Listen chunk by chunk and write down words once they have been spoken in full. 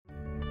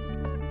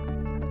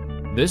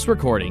This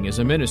recording is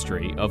a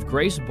ministry of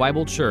Grace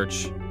Bible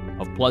Church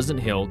of Pleasant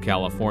Hill,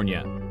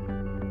 California.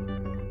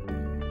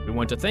 We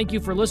want to thank you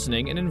for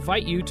listening and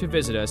invite you to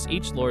visit us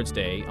each Lord's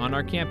Day on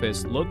our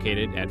campus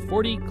located at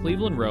 40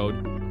 Cleveland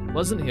Road,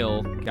 Pleasant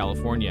Hill,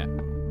 California,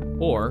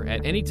 or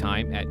at any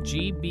time at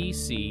gbcph.org.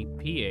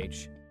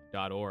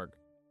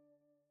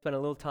 Spend a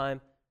little time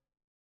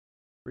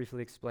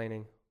briefly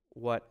explaining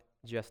what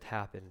just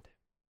happened.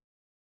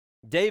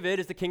 David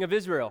is the king of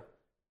Israel,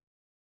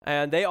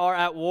 and they are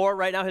at war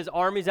right now. His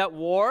army's at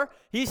war.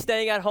 He's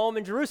staying at home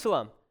in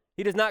Jerusalem.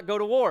 He does not go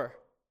to war.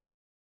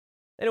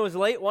 And it was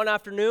late one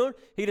afternoon.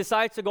 He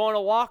decides to go on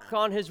a walk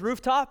on his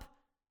rooftop,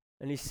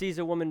 and he sees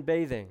a woman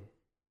bathing.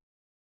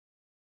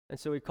 And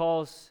so he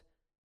calls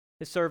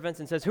his servants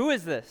and says, "Who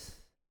is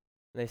this?"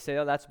 And they say,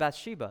 "Oh, that's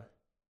Bathsheba.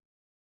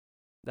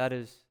 That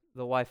is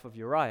the wife of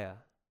Uriah."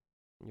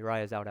 And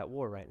Uriah's out at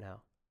war right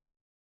now.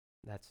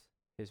 That's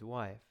his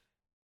wife.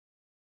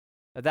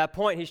 At that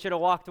point, he should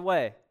have walked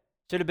away.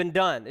 Should have been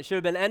done. It should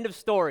have been end of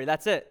story.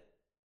 That's it.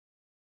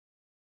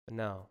 But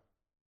no.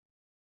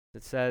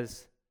 It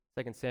says,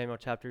 2 Samuel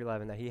chapter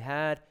 11, that he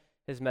had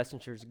his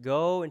messengers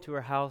go into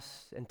her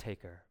house and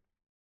take her.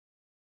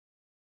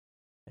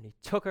 And he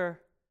took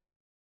her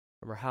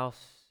from her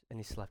house and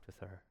he slept with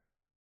her.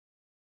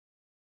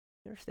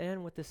 You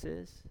understand what this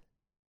is?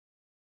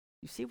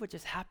 You see what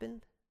just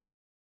happened?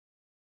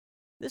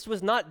 This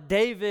was not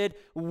David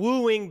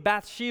wooing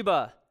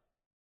Bathsheba.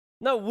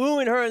 Not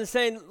wooing her and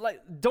saying,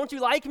 "Don't you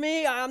like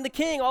me? I'm the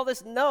king," all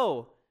this.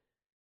 No.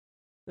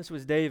 This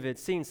was David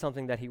seeing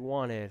something that he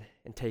wanted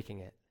and taking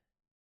it.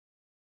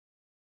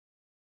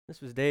 This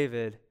was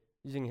David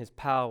using his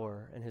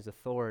power and his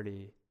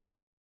authority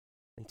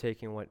and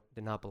taking what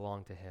did not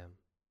belong to him.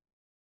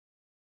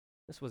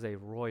 This was a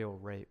royal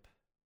rape.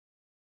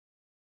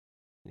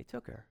 And he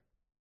took her.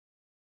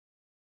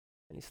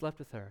 And he slept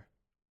with her.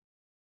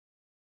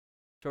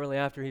 Shortly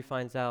after, he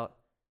finds out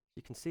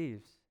she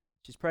conceives.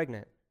 She's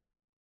pregnant.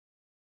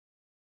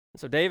 And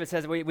so David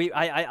says,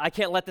 I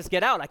can't let this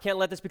get out. I can't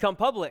let this become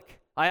public.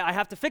 I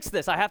have to fix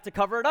this. I have to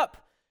cover it up.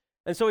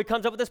 And so he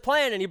comes up with this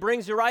plan, and he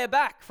brings Uriah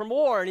back from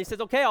war. And he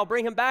says, okay, I'll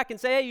bring him back and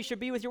say, hey, you should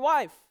be with your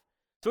wife.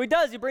 So he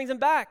does. He brings him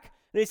back.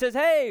 And he says,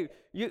 hey,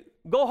 you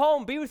go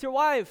home, be with your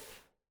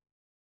wife.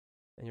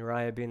 And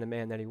Uriah, being the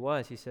man that he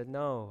was, he said,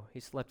 no. He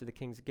slept at the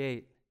king's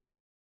gate.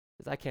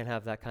 He says, I can't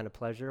have that kind of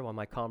pleasure while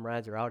my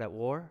comrades are out at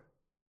war.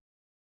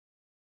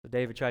 So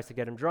David tries to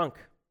get him drunk,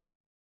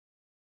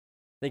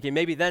 thinking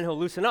maybe then he'll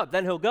loosen up,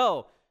 then he'll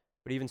go.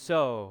 But even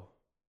so,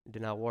 it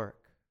did not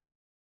work.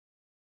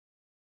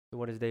 So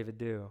what does David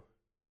do?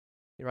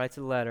 He writes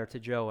a letter to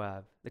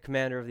Joab, the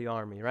commander of the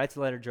army. He writes a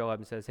letter to Joab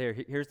and says,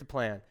 here's the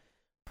plan.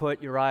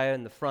 Put Uriah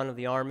in the front of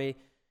the army.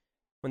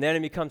 When the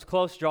enemy comes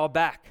close, draw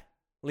back.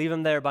 Leave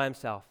him there by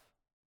himself.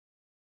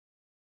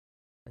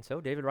 And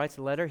so David writes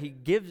a letter. He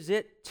gives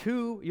it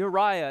to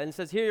Uriah and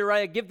says, here,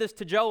 Uriah, give this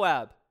to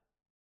Joab.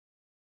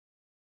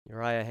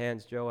 Uriah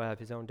hands Joab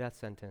his own death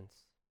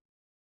sentence.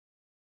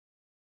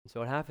 And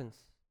so what happens?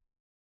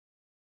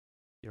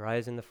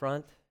 Uriah's in the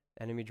front.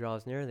 Enemy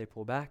draws near. They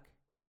pull back.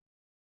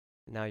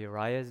 And now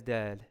Uriah is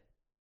dead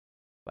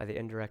by the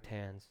indirect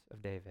hands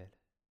of David.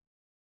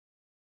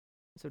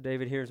 So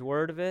David hears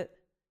word of it.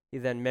 He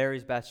then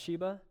marries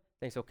Bathsheba.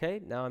 Thinks, okay,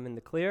 now I'm in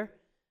the clear.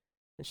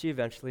 And she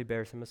eventually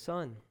bears him a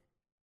son.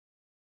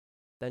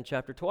 Then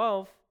chapter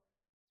 12.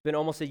 It's been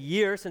almost a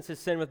year since his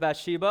sin with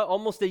Bathsheba,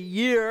 almost a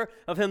year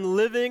of him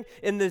living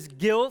in this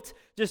guilt,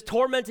 just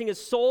tormenting his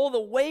soul,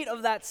 the weight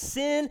of that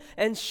sin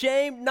and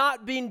shame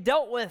not being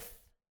dealt with.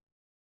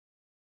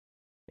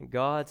 And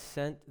God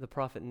sent the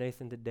prophet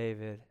Nathan to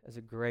David as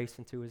a grace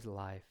into his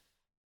life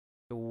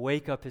to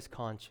wake up his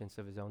conscience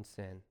of his own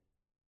sin.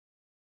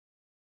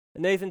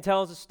 And Nathan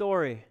tells a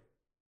story.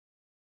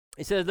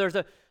 He says there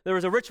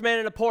was a rich man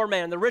and a poor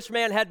man. The rich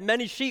man had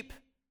many sheep.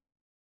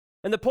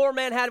 And the poor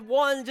man had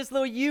one just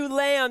little ewe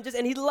lamb,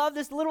 and he loved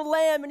this little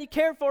lamb, and he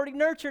cared for it, he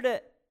nurtured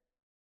it.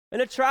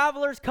 And a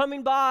traveler's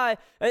coming by,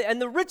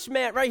 and the rich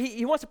man, right,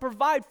 he wants to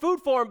provide food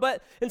for him,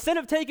 but instead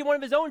of taking one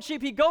of his own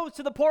sheep, he goes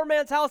to the poor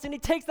man's house, and he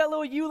takes that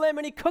little ewe lamb,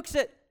 and he cooks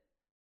it.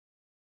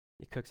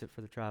 He cooks it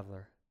for the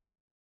traveler.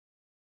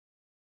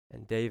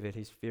 And David,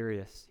 he's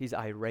furious, he's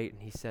irate,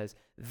 and he says,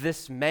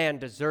 this man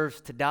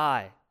deserves to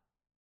die.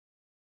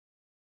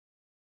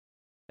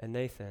 And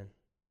Nathan,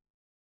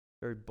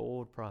 very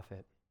bold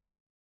prophet,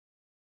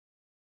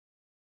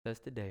 says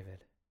to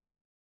David,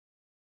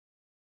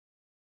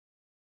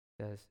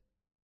 says,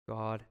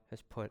 God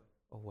has put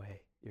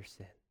away your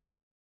sin.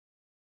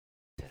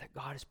 Says that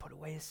God has put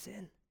away his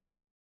sin.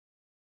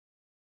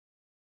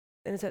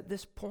 And it's at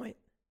this point,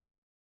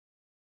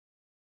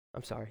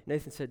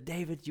 Nathan said,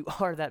 David, you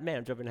are that man.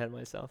 I'm jumping ahead of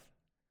myself.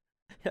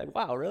 You're like,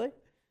 wow, really?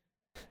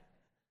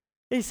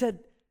 He said,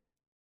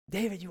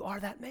 David, you are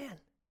that man.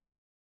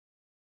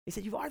 He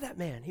said, you are that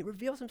man. He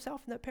reveals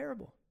himself in that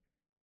parable.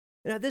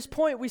 And at this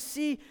point, we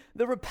see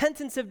the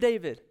repentance of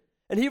David.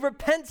 And he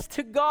repents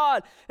to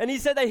God. And he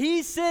said that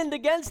he sinned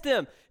against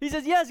him. He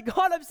says, yes,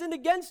 God, I've sinned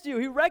against you.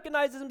 He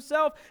recognizes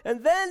himself.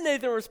 And then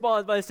Nathan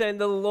responds by saying,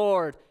 the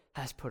Lord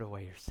has put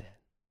away your sin.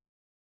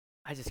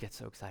 I just get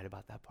so excited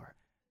about that part.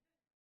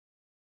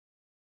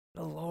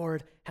 The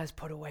Lord has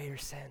put away your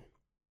sin.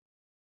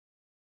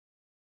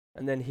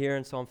 And then here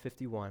in Psalm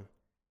 51,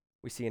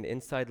 we see an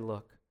inside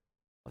look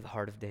of the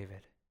heart of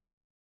David.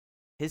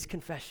 His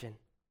confession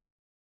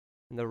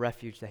and the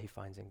refuge that he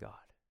finds in God.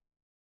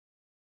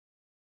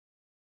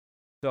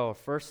 So,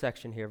 first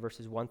section here,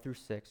 verses 1 through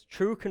 6.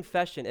 True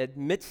confession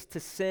admits to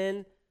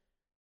sin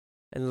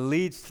and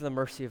leads to the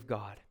mercy of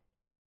God.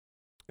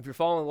 If you're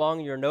following along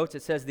in your notes,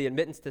 it says the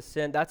admittance to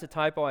sin. That's a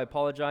typo, I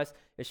apologize.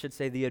 It should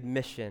say the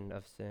admission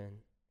of sin.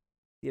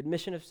 The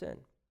admission of sin.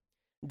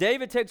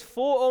 David takes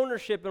full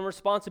ownership and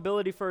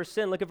responsibility for his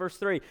sin. Look at verse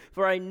 3.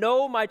 For I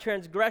know my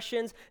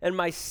transgressions and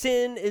my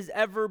sin is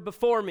ever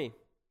before me.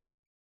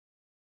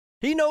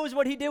 He knows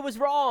what he did was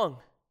wrong,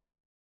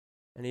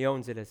 and he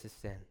owns it as his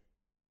sin.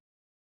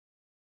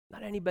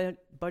 Not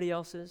anybody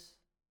else's,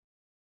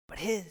 but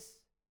his.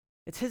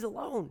 It's his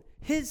alone,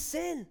 his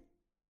sin.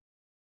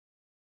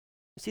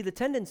 You see, the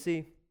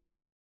tendency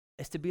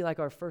is to be like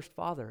our first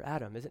father,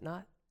 Adam, is it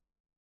not?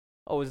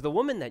 Oh, it was the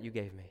woman that you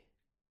gave me.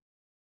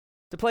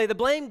 To play the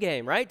blame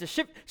game, right? To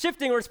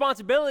shifting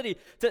responsibility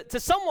to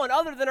someone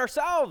other than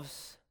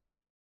ourselves.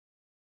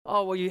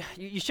 Oh, well,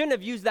 you shouldn't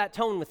have used that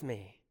tone with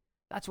me.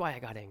 That's why I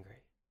got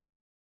angry.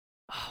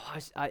 Oh,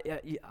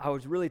 I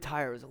was really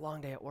tired. It was a long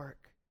day at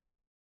work.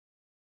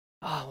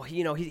 Oh, well,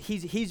 you know,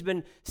 he's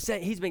been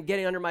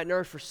getting under my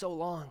nerves for so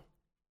long.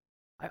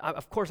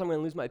 Of course, I'm going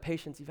to lose my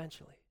patience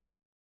eventually.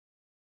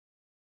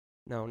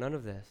 No, none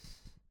of this.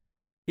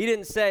 He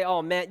didn't say,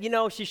 oh, man, you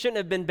know, she shouldn't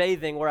have been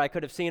bathing where I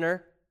could have seen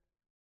her.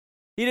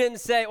 He didn't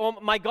say, well,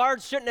 my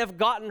guards shouldn't have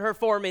gotten her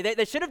for me.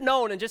 They should have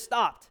known and just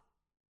stopped.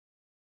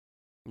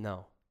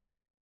 No.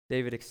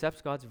 David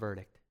accepts God's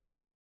verdict.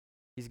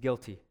 He's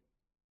guilty.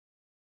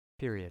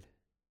 Period.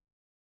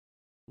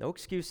 No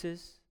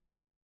excuses.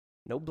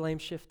 No blame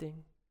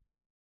shifting.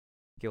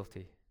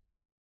 Guilty.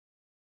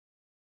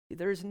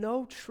 There is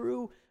no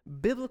true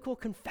biblical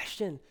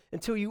confession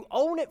until you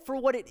own it for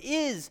what it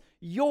is,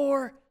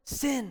 your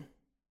sin.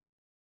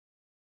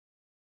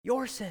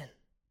 Your sin.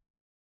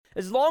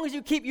 As long as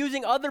you keep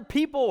using other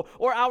people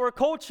or our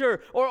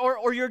culture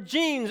or your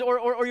genes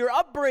or your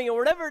upbringing or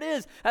whatever it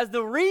is as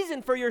the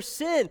reason for your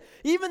sin,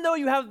 even though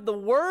you have the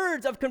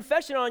words of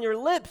confession on your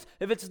lips,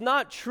 if it's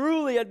not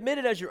truly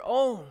admitted as your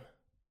own,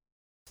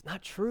 it's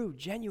not true,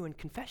 genuine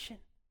confession.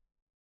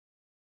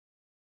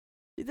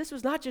 See, this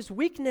was not just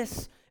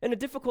weakness in a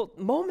difficult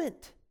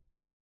moment.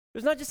 It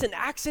was not just an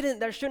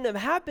accident that shouldn't have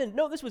happened.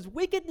 No, this was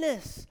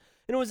wickedness,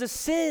 and it was a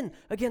sin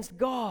against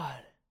God.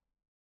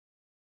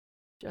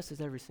 Just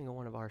as every single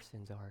one of our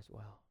sins are as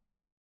well.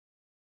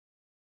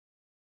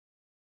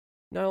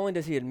 Not only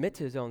does he admit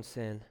to his own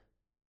sin,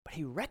 but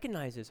he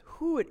recognizes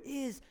who it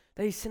is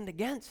that he sinned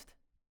against.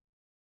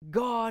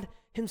 God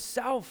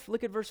himself.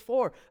 Look at verse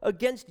 4.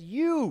 Against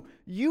you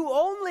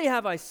only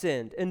have I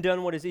sinned and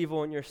done what is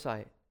evil in your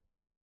sight.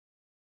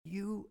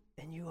 You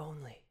and you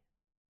only.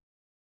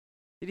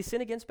 Did he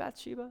sin against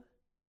Bathsheba?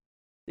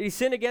 Did he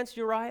sin against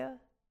Uriah?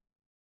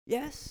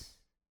 Yes.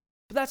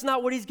 But that's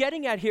not what he's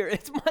getting at here.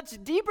 It's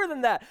much deeper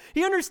than that.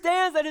 He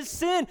understands that his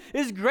sin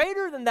is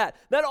greater than that.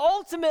 That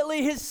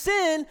ultimately his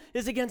sin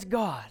is against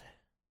God.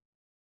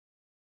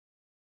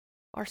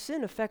 Our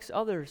sin affects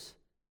others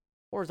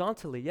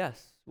horizontally,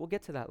 yes. We'll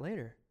get to that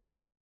later.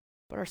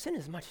 But our sin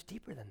is much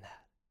deeper than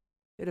that.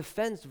 It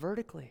offends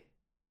vertically.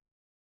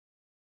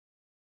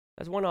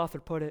 As one author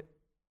put it,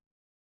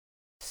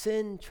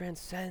 sin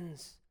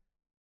transcends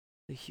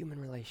the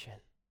human relation.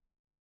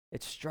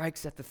 It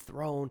strikes at the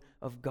throne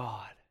of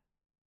God.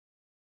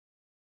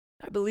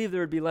 I believe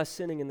there would be less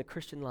sinning in the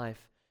Christian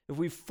life if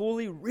we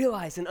fully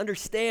realize and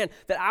understand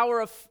that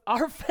our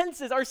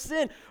offenses, our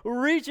sin,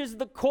 reaches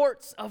the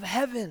courts of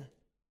heaven.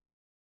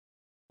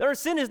 That our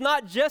sin is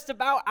not just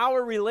about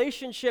our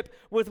relationship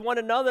with one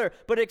another,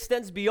 but it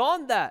extends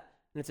beyond that,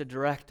 and it's a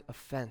direct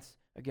offense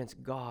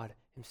against God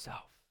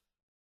himself.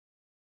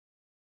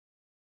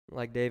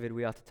 Like David,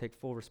 we ought to take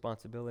full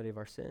responsibility of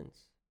our sins.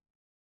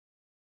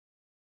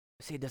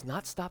 See, it does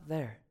not stop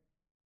there.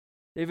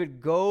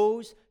 David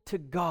goes to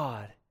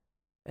God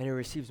and he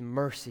receives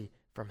mercy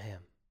from him.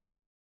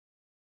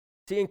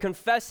 See, in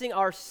confessing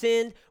our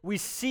sin, we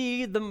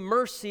see the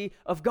mercy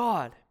of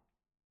God.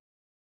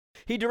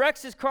 He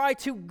directs his cry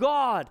to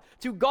God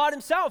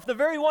himself, the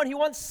very one he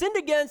once sinned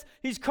against.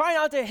 He's crying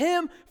out to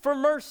him for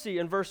mercy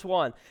in verse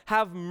 1.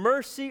 Have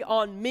mercy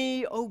on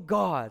me, O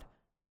God,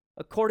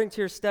 according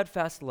to your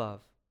steadfast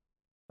love.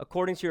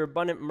 According to your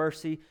abundant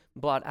mercy,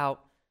 blot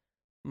out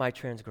my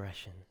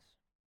transgressions.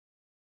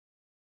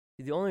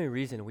 See, the only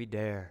reason we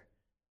dare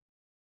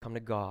come to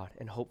God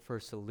and hope for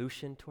a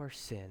solution to our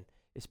sin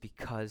is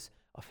because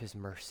of his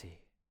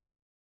mercy.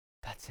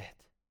 That's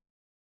it.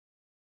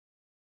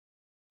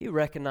 He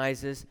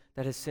recognizes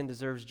that his sin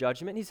deserves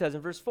judgment. He says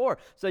in verse 4,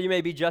 so you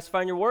may be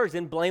justified in your words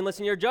and blameless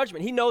in your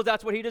judgment. He knows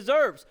that's what he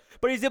deserves.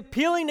 But he's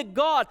appealing to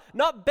God,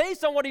 not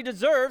based on what he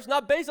deserves,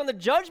 not based on the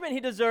judgment he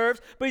deserves,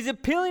 but he's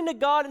appealing to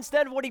God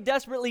instead of what he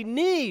desperately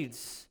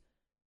needs,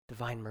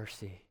 divine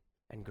mercy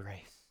and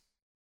grace.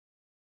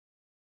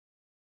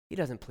 He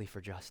doesn't plead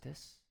for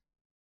justice.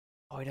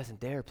 Oh, he doesn't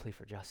dare plead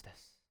for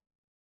justice.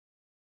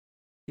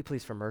 He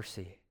pleads for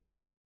mercy.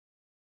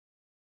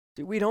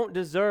 See, we don't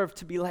deserve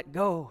to be let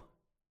go.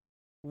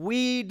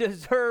 We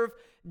deserve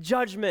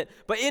judgment.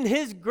 But in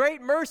his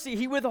great mercy,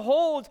 he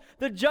withholds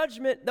the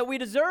judgment that we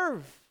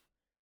deserve.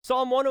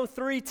 Psalm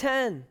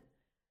 103:10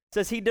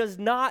 says he does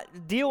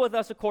not deal with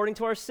us according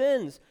to our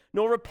sins,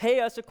 nor repay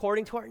us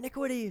according to our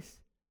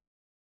iniquities.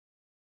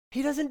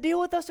 He doesn't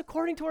deal with us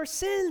according to our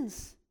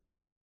sins.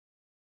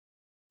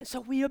 And so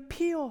we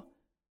appeal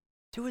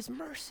to his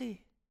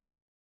mercy.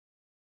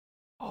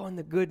 Oh, and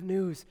the good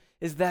news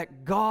is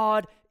that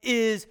God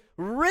is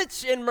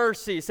rich in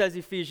mercy, says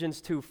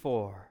Ephesians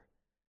 2:4.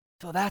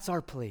 So that's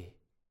our plea,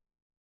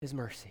 his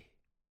mercy.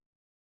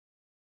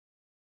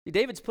 See,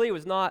 David's plea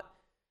was not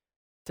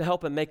to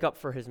help him make up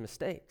for his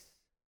mistakes.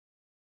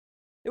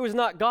 It was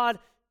not, God,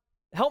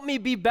 help me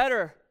be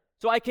better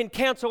so I can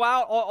cancel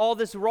out all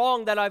this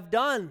wrong that I've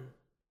done.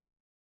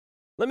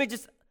 Let me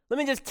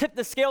just tip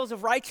the scales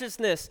of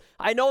righteousness.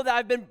 I know that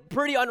I've been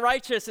pretty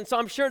unrighteous, and so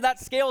I'm sure that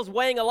scale is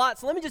weighing a lot.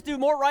 So let me just do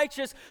more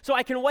righteous so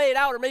I can weigh it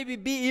out, or maybe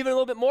be even a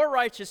little bit more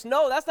righteous.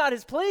 No, that's not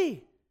his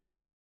plea.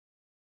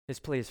 His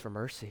plea is for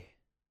mercy.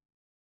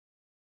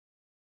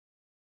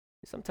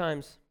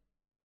 Sometimes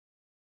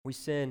we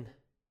sin,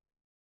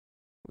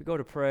 we go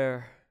to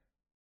prayer.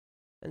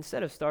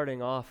 Instead of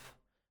starting off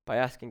by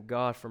asking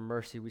God for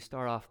mercy, we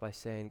start off by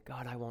saying,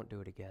 God, I won't do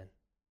it again.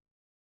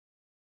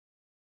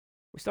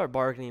 We start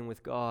bargaining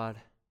with God,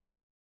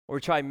 or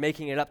we try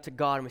making it up to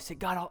God, and we say,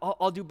 God,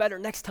 I'll do better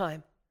next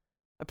time.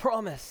 I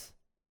promise.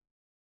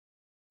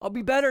 I'll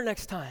be better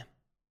next time.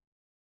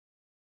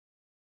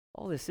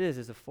 All this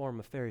is a form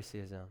of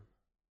Phariseeism.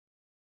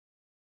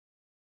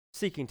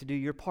 Seeking to do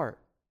your part,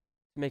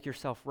 to make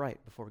yourself right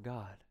before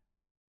God.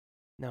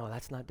 No,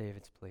 that's not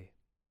David's plea.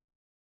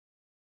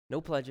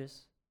 No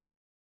pledges,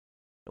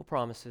 no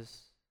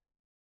promises,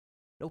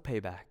 no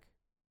payback.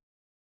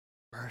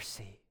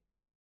 Mercy.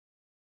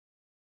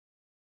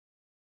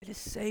 It is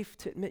safe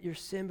to admit your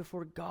sin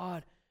before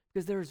God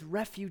because there is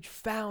refuge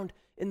found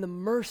in the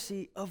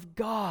mercy of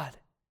God.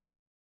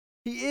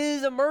 He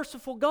is a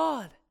merciful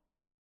God.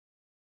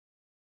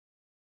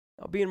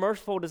 Now, being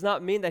merciful does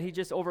not mean that he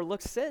just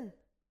overlooks sin.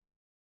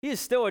 He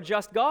is still a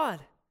just God.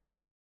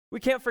 We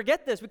can't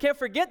forget this. We can't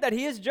forget that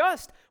he is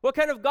just. What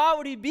kind of God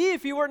would he be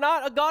if he were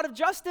not a God of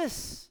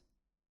justice?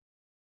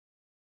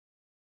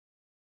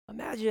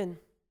 Imagine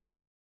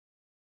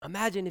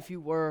if you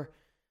were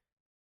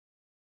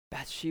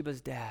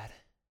Bathsheba's dad.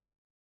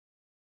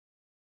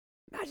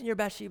 Imagine you're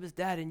Bathsheba's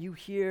dad and you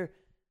hear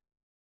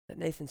that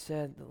Nathan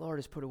said, the Lord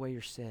has put away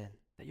your sin,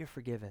 that you're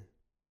forgiven.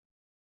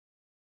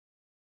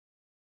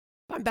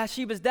 If I'm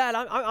Bathsheba's dad,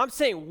 I'm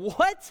saying,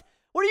 what?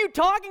 What are you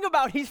talking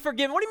about? He's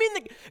forgiven. What do you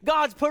mean that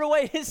God's put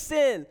away his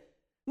sin?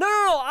 No,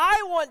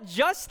 I want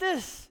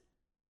justice.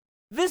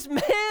 This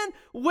man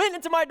went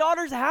into my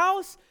daughter's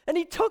house and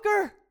he took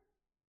her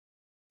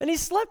and he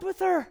slept with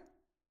her.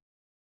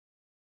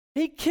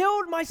 He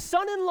killed my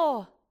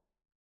son-in-law.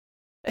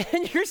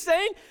 And you're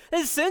saying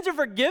his sins are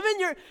forgiven?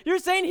 You're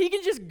saying he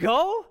can just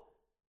go?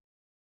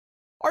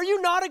 Are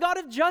you not a God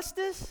of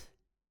justice?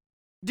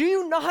 Do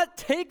you not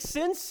take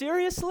sin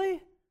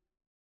seriously?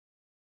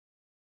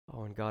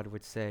 Oh, and God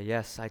would say,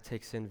 yes, I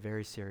take sin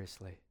very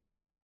seriously.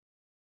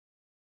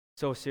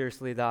 So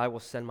seriously that I will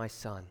send my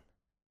son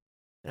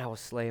and I will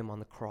slay him on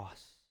the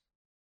cross.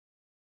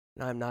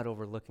 And I'm not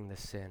overlooking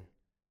this sin,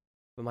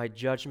 but my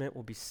judgment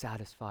will be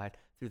satisfied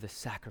through the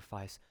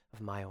sacrifice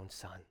of my own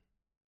son.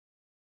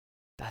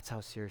 That's how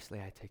seriously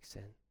I take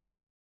sin.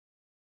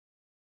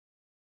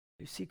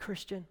 You see,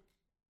 Christian,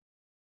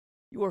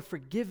 you are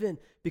forgiven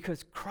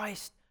because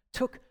Christ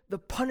took the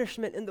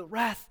punishment and the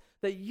wrath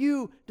that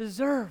you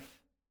deserve.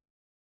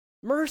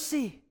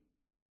 Mercy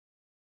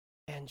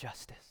and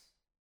justice.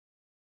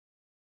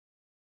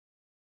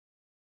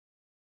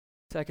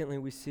 Secondly,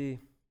 we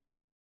see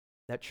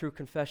that true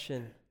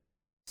confession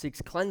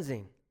seeks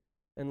cleansing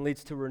and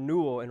leads to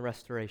renewal and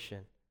restoration.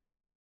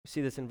 We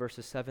see this in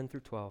verses 7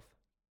 through 12.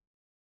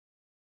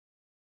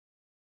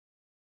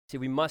 See,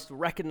 we must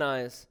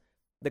recognize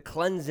the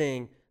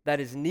cleansing that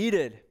is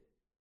needed.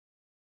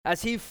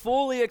 As he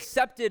fully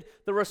accepted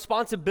the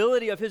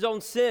responsibility of his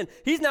own sin,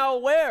 he's now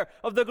aware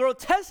of the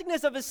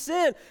grotesqueness of his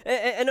sin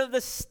and of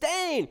the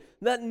stain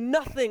that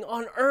nothing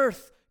on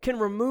earth can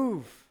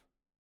remove.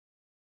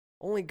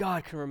 Only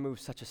God can remove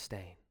such a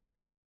stain.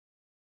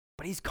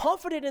 But he's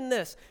confident in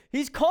this.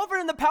 He's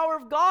confident in the power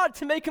of God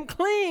to make him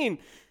clean.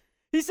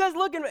 He says,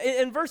 look,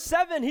 in verse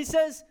 7, he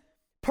says,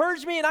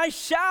 purge me and I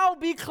shall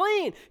be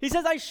clean. He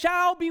says, I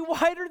shall be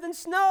whiter than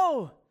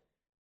snow.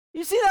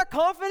 You see that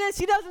confidence?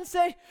 He doesn't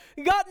say,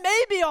 God,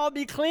 maybe I'll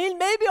be clean,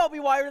 maybe I'll be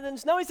whiter than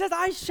snow. He says,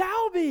 I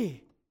shall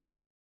be.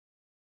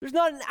 There's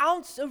not an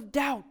ounce of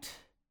doubt.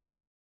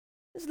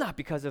 It's not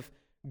because of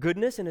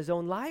goodness in his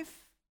own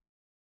life,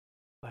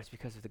 but it's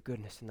because of the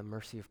goodness and the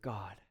mercy of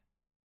God.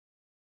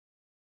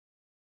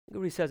 Look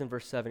what he says in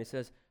verse 7. He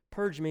says,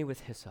 purge me with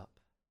hyssop.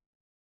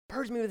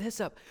 Purge me with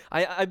hyssop.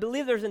 I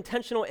believe there's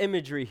intentional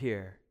imagery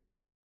here.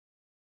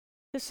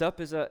 Hyssop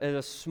is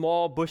a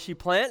small bushy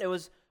plant. It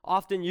was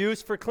often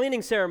used for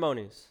cleaning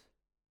ceremonies.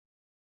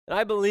 And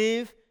I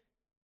believe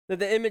that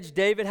the image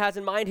David has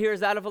in mind here is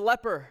that of a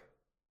leper.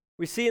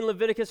 We see in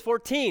Leviticus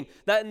 14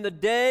 that in the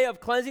day of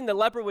cleansing, the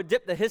leper would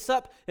dip the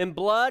hyssop in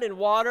blood and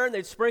water, and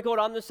they'd sprinkle it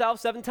on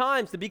themselves 7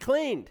 times to be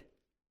cleaned.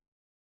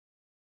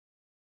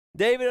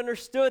 David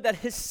understood that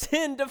his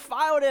sin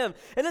defiled him,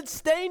 and it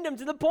stained him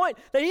to the point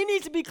that he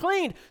needs to be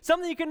cleaned,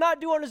 something he could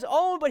not do on his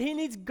own, but he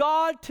needs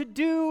God to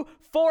do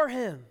for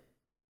him.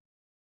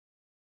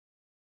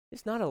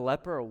 Is not a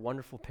leper a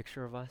wonderful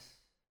picture of us?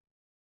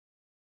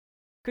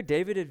 Could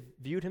David have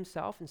viewed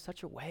himself in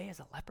such a way as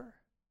a leper?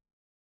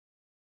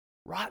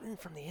 Rotten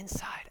from the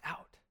inside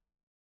out,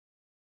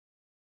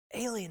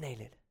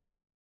 alienated,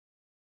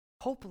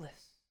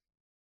 hopeless,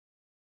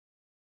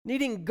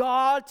 needing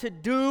God to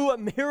do a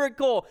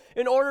miracle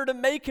in order to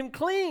make him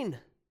clean.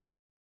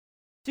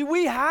 See,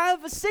 we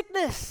have a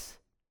sickness.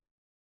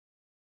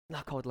 It's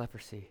not called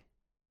leprosy,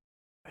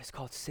 but it's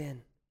called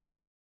sin.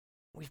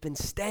 We've been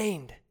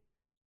stained,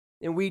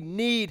 and we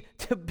need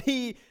to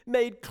be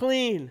made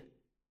clean.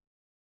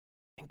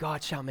 And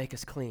God shall make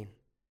us clean,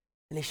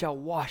 and he shall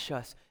wash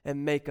us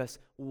and make us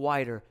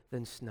whiter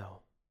than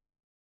snow.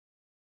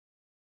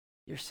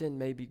 Your sin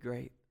may be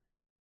great.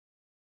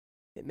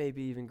 It may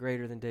be even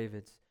greater than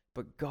David's,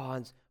 but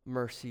God's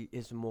mercy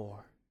is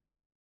more,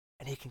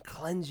 and he can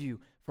cleanse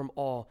you from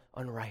all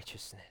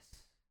unrighteousness.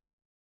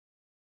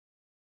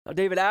 Now,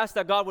 David asked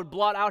that God would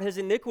blot out his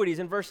iniquities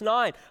in verse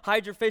 9.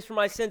 Hide your face from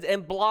my sins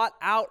and blot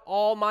out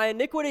all my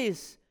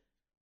iniquities.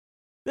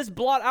 This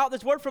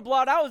word for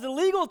blot out is a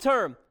legal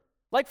term,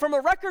 like from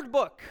a record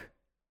book.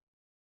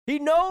 He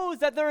knows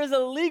that there is a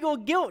legal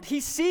guilt.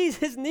 He sees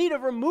his need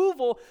of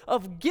removal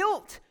of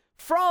guilt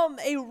from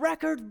a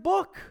record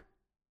book.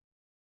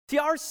 See,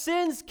 our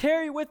sins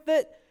carry with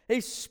it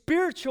a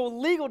spiritual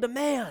legal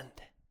demand.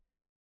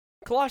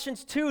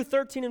 Colossians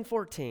 2:13 and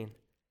 14.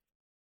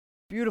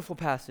 Beautiful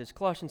passage.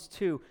 Colossians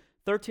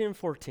 2:13 and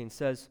 14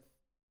 says,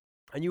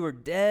 "And you were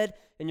dead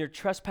in your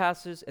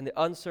trespasses and the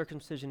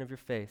uncircumcision of your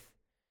faith.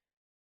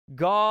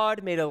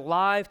 God made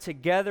alive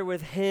together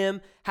with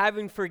him,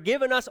 having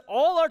forgiven us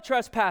all our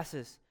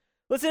trespasses."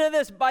 Listen to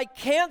this. "By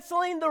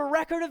canceling the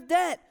record of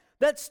debt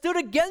that stood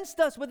against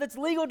us with its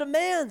legal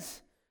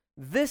demands.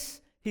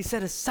 This he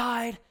set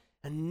aside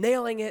and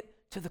nailing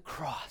it to the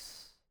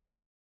cross."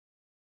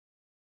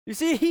 You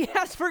see, he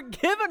has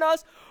forgiven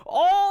us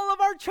all of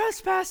our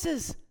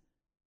trespasses.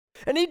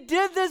 And he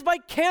did this by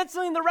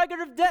canceling the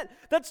record of debt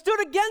that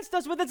stood against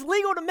us with its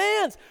legal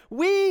demands.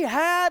 We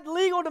had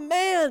legal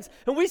demands,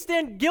 and we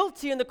stand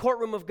guilty in the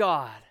courtroom of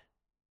God.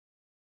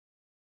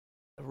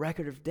 The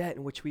record of debt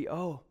in which we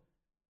owe,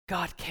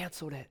 God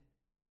canceled it.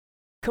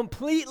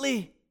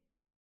 Completely.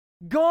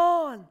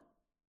 Gone.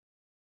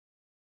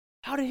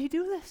 How did he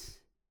do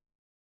this?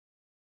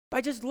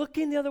 By just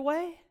looking the other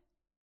way?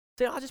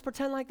 Saying, I'll just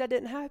pretend like that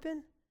didn't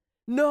happen?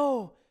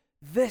 No.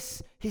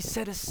 This he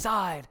set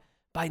aside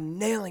by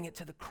nailing it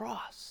to the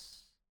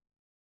cross.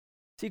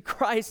 See,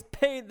 Christ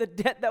paid the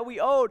debt that we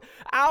owed.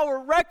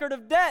 Our record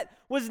of debt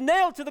was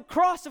nailed to the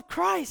cross of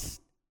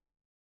Christ.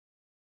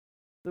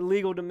 The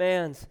legal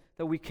demands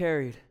that we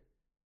carried,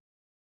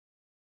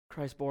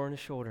 Christ bore on his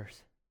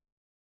shoulders,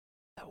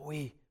 that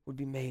we would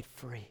be made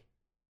free,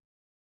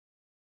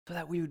 so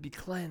that we would be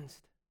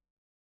cleansed,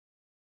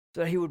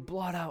 so that he would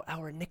blot out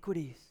our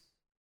iniquities.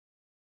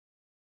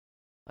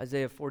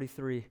 Isaiah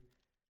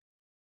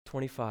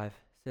 43:25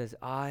 says,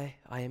 I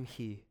am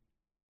he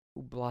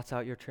who blots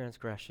out your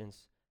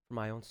transgressions for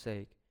my own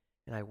sake,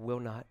 and I will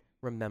not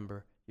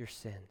remember your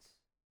sins.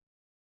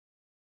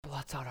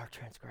 Blots out our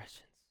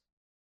transgressions.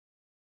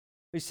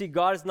 You see,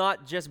 God is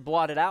not just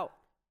blotted out.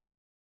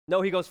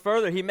 No, he goes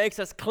further. He makes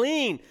us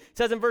clean. It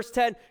says in verse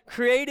 10,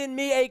 "Create in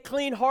me a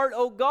clean heart,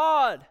 O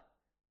God."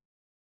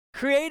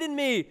 Create in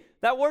me.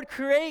 That word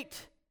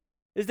create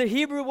is the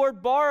Hebrew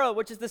word bara,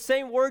 which is the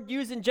same word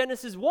used in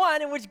Genesis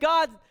 1, in which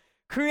God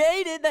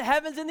created the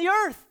heavens and the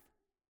earth.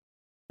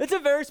 It's a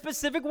very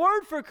specific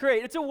word for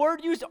create. It's a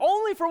word used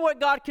only for what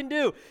God can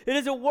do. It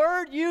is a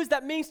word used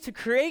that means to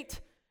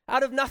create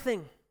out of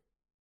nothing.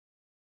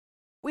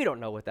 We don't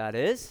know what that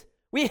is.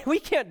 We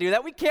can't do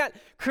that. We can't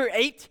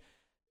create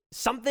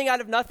something out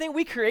of nothing.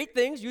 We create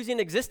things using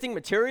existing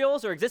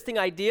materials or existing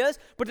ideas,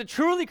 but to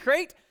truly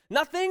create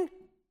something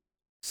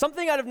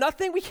out of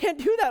nothing, we can't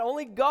do that.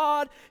 Only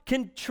God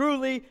can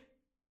truly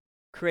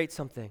create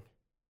something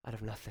out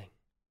of nothing.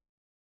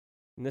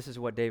 And this is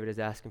what David is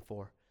asking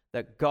for,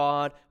 that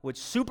God would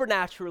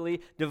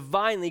supernaturally,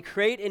 divinely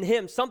create in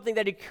him something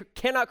that he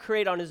cannot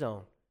create on his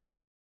own,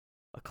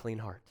 a clean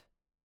heart.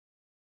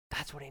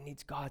 That's what he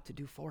needs God to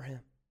do for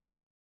him.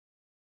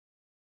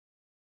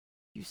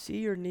 You see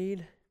your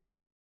need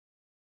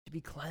to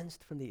be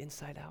cleansed from the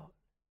inside out?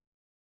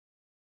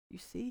 You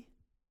see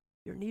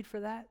your need for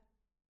that?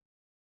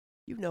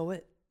 You know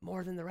it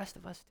more than the rest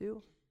of us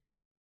do.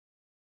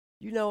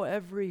 You know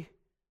every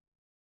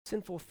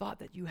sinful thought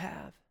that you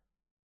have,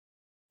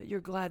 that you're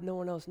glad no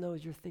one else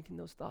knows you're thinking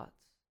those thoughts.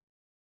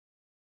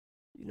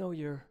 You know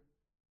your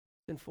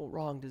sinful,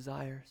 wrong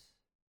desires.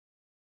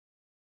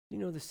 You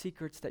know the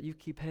secrets that you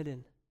keep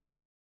hidden,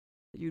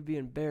 that you'd be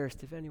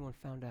embarrassed if anyone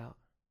found out.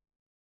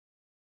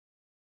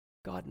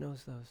 God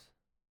knows those.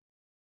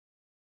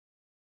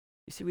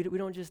 You see, we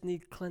don't just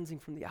need cleansing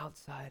from the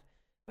outside,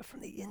 but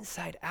from the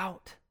inside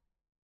out.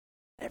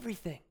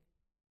 Everything.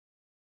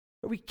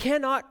 We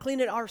cannot clean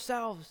it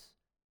ourselves.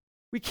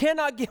 We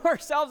cannot give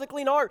ourselves a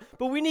clean heart,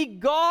 but we need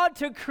God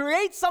to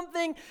create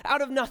something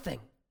out of nothing,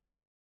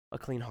 a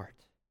clean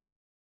heart.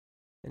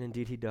 And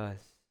indeed he does.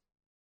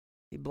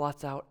 He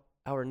blots out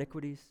our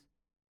iniquities,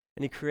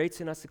 and he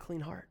creates in us a clean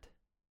heart.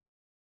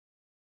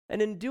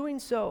 And in doing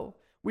so,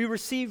 we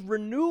receive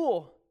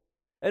renewal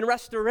and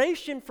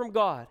restoration from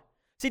God.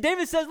 See,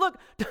 David says, look,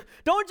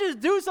 don't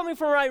just do something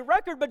for my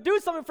record, but do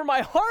something for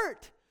my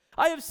heart.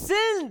 I have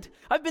sinned.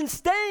 I've been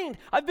stained.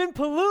 I've been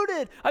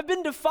polluted. I've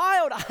been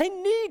defiled. I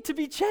need to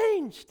be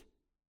changed.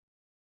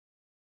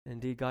 And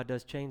indeed, God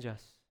does change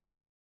us.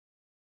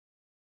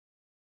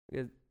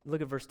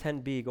 Look at verse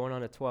 10b, going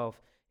on to 12.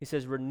 He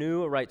says,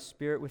 renew a right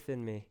spirit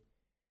within me.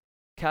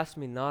 Cast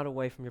me not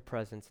away from your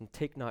presence, and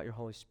take not your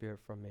Holy Spirit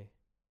from me.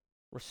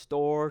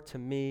 Restore to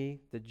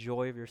me the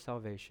joy of your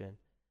salvation,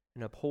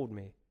 and uphold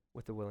me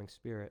with a willing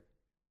spirit.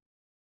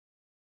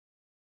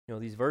 You know,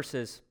 these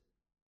verses,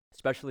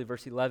 especially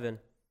verse 11,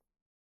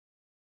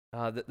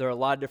 there are a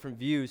lot of different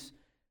views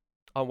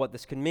on what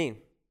this can mean.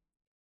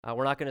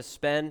 We're not going to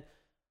spend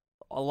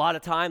a lot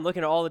of time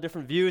looking at all the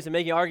different views and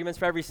making arguments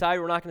for every side.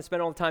 We're not going to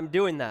spend all the time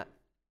doing that.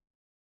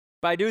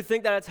 But I do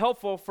think that it's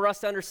helpful for us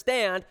to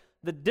understand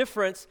the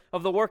difference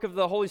of the work of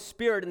the Holy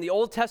Spirit in the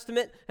Old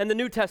Testament and the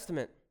New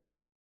Testament.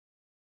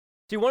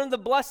 See, one of the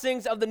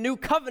blessings of the new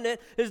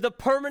covenant is the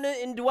permanent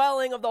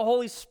indwelling of the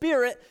Holy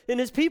Spirit in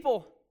his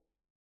people.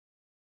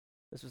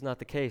 This was not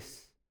the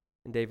case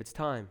in David's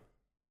time.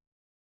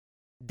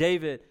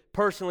 David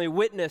personally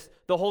witnessed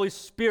the Holy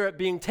Spirit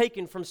being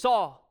taken from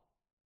Saul.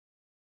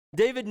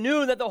 David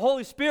knew that the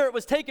Holy Spirit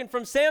was taken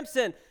from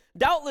Samson.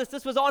 Doubtless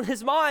this was on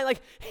his mind.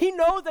 Like, he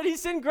knows that he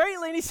sinned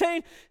greatly, and he's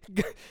saying,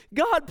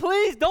 God,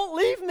 please don't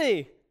leave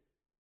me.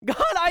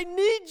 God, I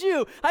need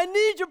you. I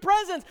need your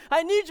presence.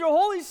 I need your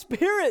Holy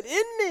Spirit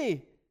in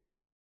me.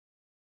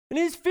 And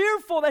he's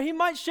fearful that he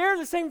might share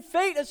the same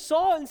fate as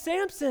Saul and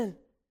Samson.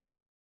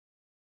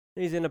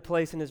 And he's in a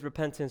place in his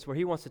repentance where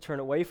he wants to turn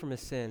away from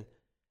his sin,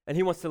 and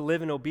he wants to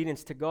live in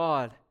obedience to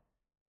God.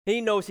 He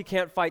knows he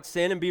can't fight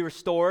sin and be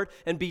restored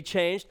and be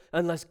changed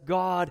unless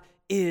God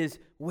is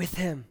with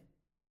him.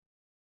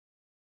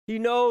 He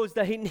knows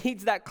that he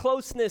needs that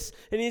closeness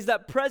and he needs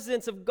that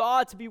presence of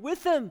God to be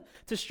with him,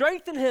 to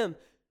strengthen him.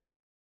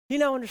 He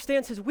now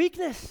understands his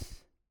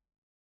weakness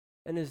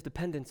and his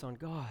dependence on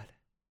God.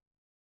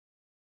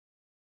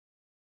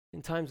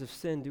 In times of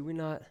sin, do we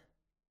not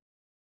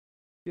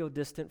feel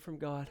distant from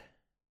God?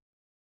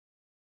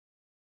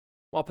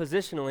 While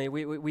positionally,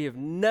 we have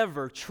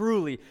never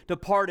truly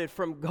departed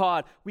from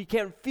God. We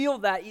can feel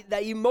that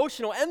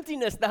emotional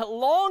emptiness, that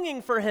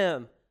longing for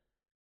him.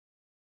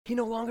 He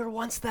no longer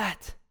wants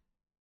that.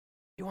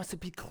 He wants to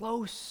be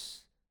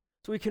close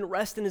so he can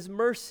rest in his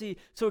mercy,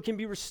 so it can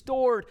be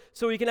restored,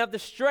 so he can have the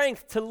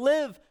strength to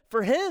live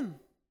for him.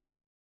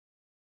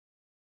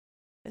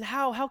 And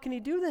how can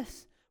he do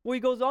this? Well, he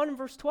goes on in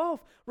verse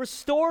 12.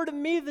 Restore to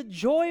me the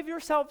joy of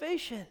your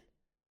salvation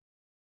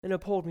and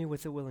uphold me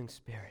with a willing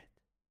spirit.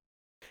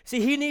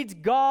 See, he needs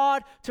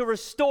God to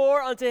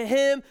restore unto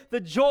him the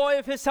joy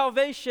of his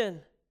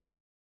salvation.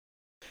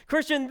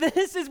 Christian,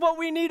 this is what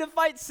we need to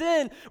fight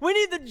sin. We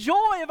need the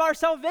joy of our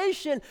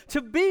salvation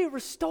to be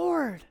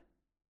restored.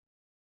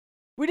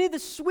 We need the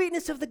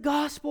sweetness of the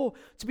gospel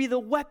to be the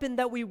weapon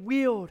that we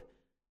wield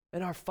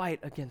in our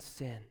fight against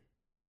sin.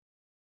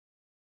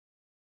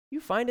 You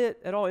find it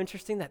at all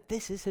interesting that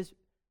this is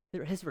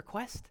his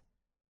request?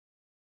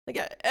 Like,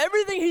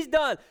 everything he's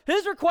done,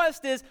 his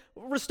request is,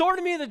 restore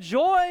to me the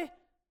joy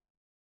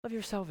of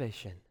your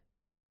salvation.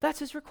 That's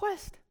his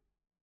request.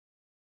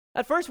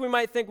 At first we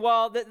might think,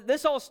 well,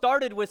 this all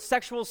started with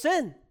sexual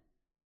sin.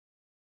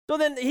 So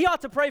then he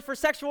ought to pray for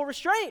sexual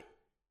restraint.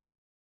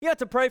 He ought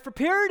to pray for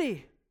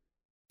purity,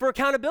 for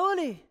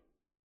accountability,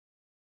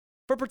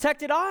 for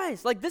protected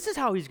eyes. Like, this is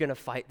how he's going to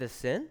fight this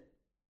sin.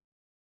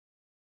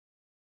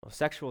 Well,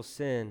 sexual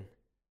sin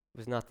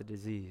was not the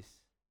disease.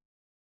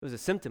 It was a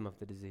symptom of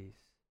the disease.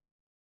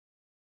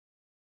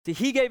 See,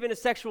 he gave in to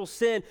sexual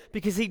sin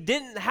because he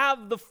didn't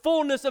have the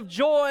fullness of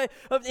joy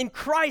in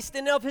Christ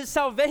and of his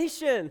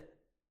salvation.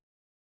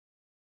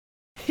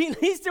 He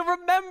needs to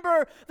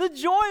remember the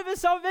joy of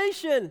his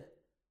salvation.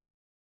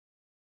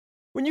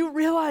 When you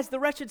realize the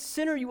wretched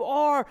sinner you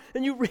are,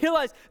 and you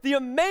realize the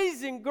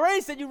amazing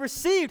grace that you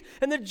received,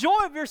 and the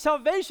joy of your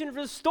salvation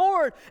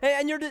restored,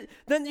 and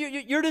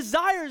your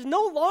desire is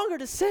no longer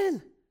to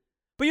sin,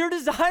 but your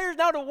desire is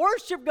now to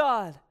worship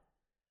God.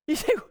 You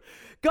say,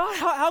 God,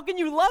 how can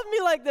you love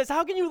me like this?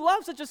 How can you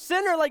love such a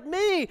sinner like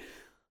me?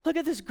 Look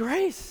at this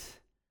grace.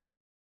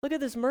 Look at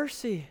this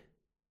mercy.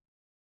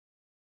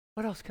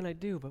 What else can I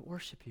do but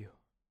worship you?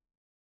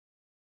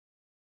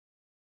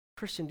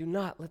 Christian, do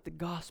not let the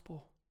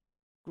gospel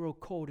grow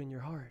cold in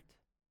your heart.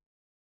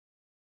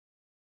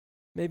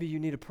 Maybe you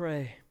need to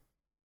pray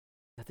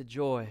that the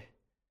joy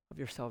of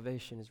your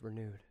salvation is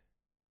renewed.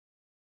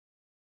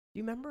 Do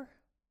you remember?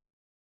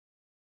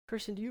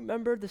 Christian, do you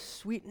remember the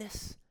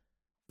sweetness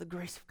of the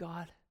grace of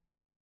God? Do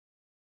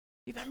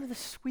you remember the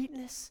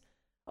sweetness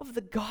of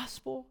the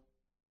gospel?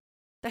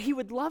 That he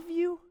would love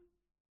you?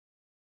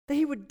 That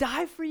he would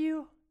die for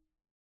you?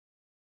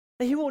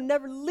 That he will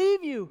never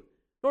leave you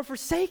nor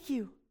forsake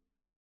you?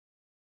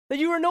 That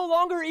you are no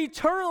longer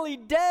eternally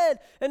dead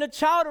and a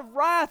child of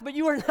wrath, but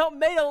you are now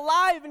made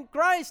alive in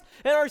Christ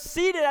and are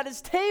seated at his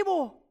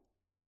table?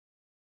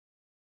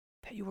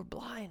 That you were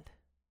blind,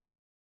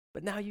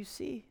 but now you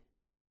see.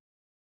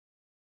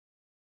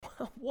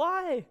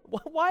 Why?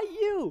 Why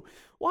you?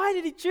 Why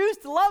did he choose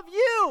to love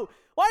you?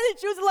 Why did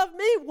he choose to love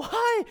me?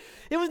 Why?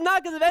 It was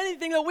not because of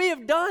anything that we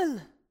have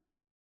done.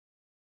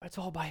 But it's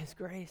all by his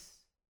grace.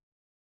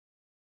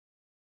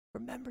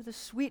 Remember the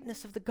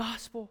sweetness of the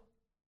gospel.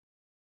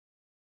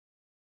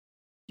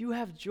 You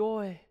have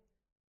joy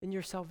in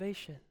your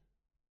salvation.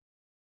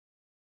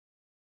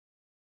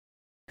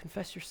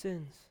 Confess your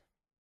sins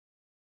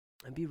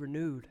and be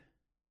renewed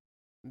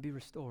and be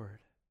restored.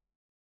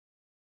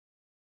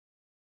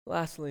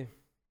 Lastly,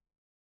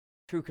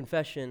 true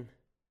confession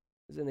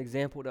is an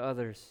example to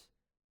others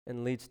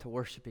and leads to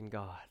worshiping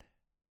God.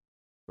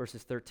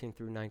 Verses 13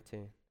 through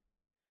 19.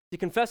 See,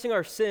 confessing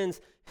our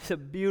sins is a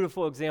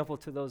beautiful example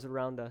to those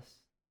around us.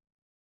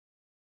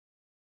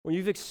 When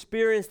you've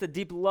experienced the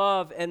deep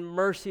love and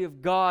mercy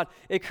of God,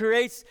 it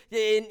creates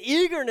an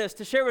eagerness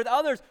to share with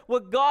others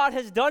what God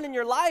has done in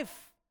your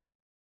life.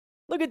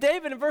 Look at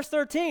David in verse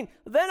 13.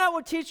 Then I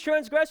will teach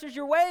transgressors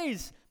your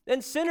ways,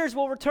 and sinners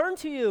will return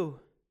to you.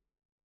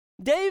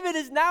 David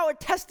is now a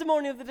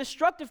testimony of the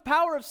destructive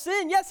power of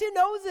sin. Yes, he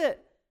knows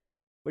it.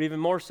 But even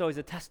more so, he's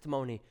a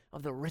testimony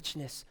of the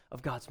richness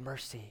of God's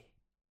mercy.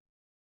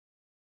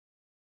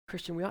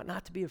 Christian, we ought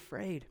not to be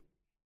afraid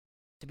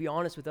to be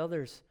honest with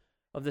others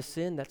of the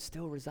sin that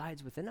still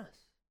resides within us.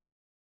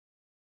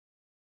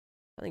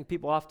 I think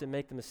people often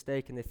make the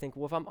mistake and they think,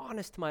 well, if I'm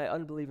honest to my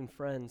unbelieving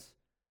friends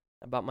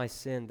about my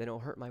sin, then it'll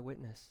hurt my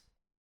witness.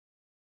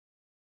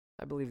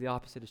 I believe the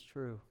opposite is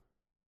true.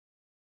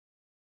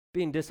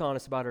 Being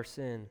dishonest about our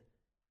sin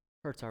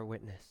hurts our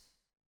witness.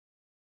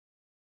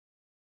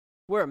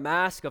 We're a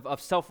mask of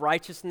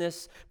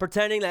self-righteousness,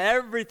 pretending that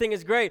everything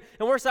is great,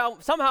 and we're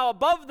somehow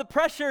above the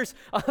pressures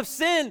of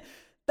sin.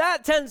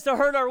 That tends to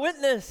hurt our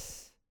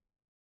witness.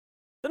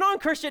 The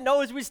non-Christian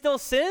knows we still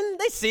sin.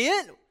 They see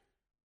it.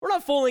 We're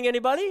not fooling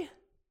anybody.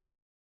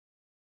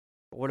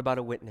 But what about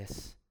a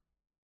witness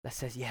that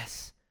says,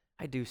 yes,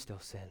 I do still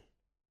sin.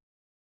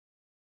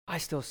 I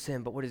still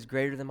sin, but what is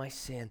greater than my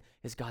sin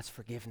is God's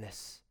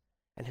forgiveness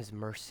and his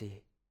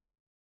mercy.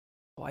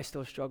 Oh, I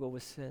still struggle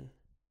with sin.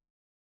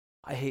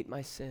 I hate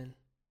my sin.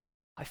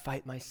 I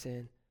fight my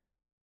sin.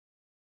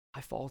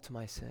 I fall to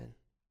my sin.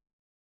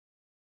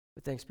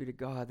 But thanks be to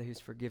God that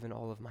he's forgiven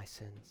all of my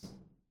sins.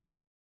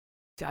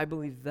 See, I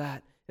believe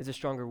that is a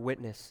stronger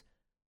witness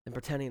than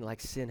pretending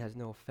like sin has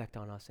no effect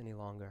on us any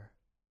longer.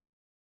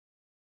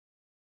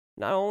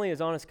 Not only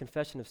is honest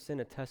confession of sin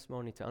a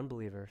testimony to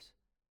unbelievers,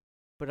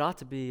 but it ought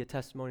to be a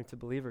testimony to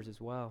believers as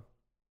well.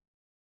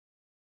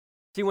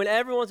 See, when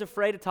everyone's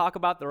afraid to talk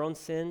about their own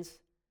sins,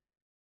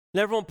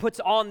 and everyone puts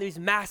on these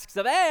masks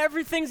of, hey,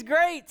 everything's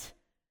great,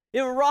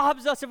 it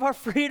robs us of our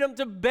freedom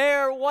to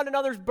bear one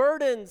another's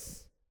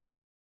burdens.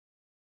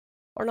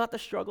 Are not the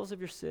struggles of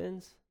your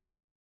sins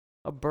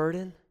a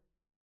burden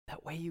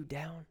that weigh you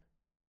down?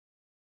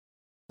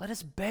 Let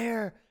us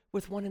bear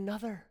with one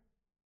another.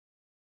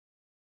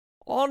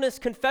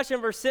 Honest confession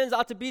of our sins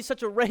ought to be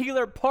such a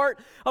regular part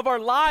of our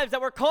lives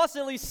that we're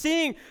constantly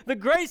seeing the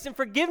grace and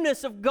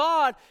forgiveness of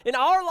God in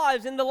our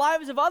lives, in the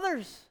lives of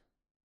others.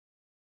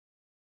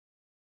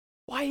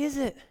 Why is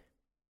it?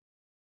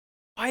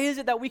 Why is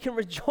it that we can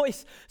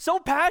rejoice so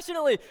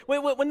passionately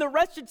when the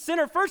wretched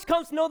sinner first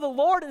comes to know the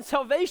Lord and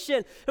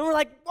salvation, and we're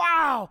like,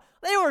 wow,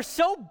 they were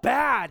so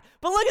bad,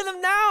 but look at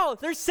them now.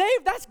 They're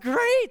saved. That's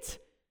great.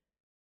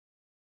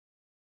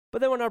 But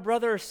then when our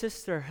brother or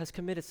sister has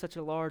committed such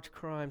a large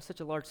crime,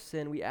 such a large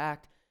sin, we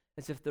act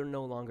as if they're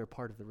no longer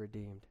part of the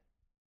redeemed.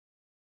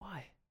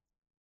 Why?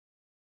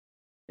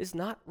 Is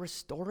not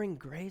restoring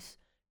grace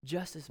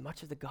just as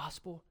much of the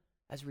gospel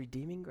as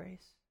redeeming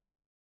grace?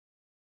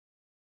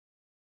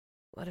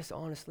 Let us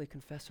honestly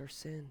confess our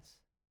sins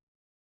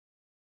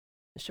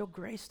and show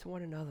grace to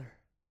one another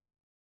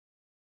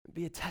and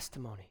be a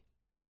testimony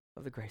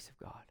of the grace of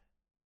God.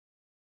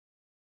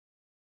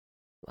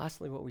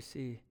 Lastly, what we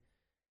see,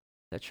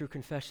 that true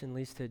confession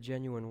leads to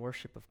genuine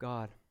worship of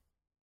God.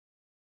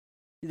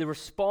 The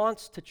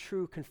response to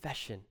true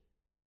confession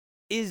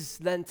is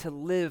then to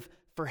live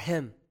for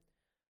him.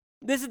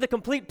 This is the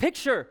complete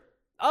picture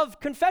of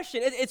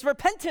confession. It's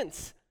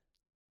repentance.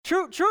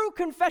 True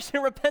confession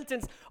and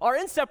repentance are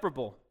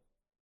inseparable.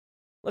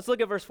 Let's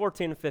look at verse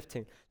 14 and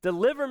 15.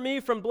 Deliver me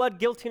from blood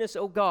guiltiness,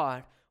 O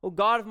God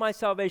of my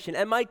salvation,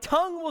 and my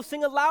tongue will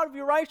sing aloud of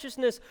your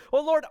righteousness.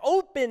 O Lord,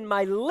 open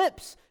my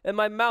lips, and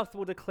my mouth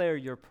will declare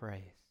your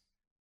praise.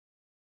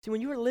 See,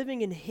 when you are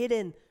living in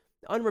hidden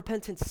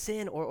unrepentant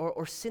sin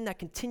or sin that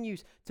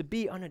continues to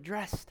be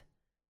unaddressed,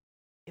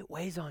 it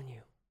weighs on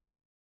you.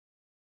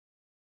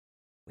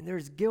 When there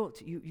is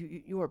guilt,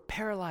 you are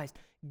paralyzed.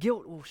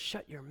 Guilt will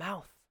shut your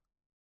mouth.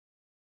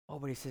 Oh,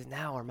 but he says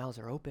now our mouths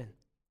are open.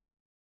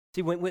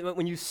 See,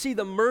 when you see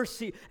the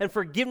mercy and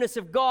forgiveness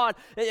of God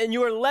and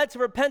you are led to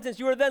repentance,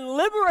 you are then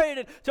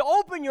liberated to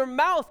open your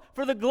mouth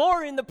for the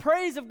glory and the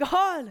praise of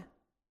God.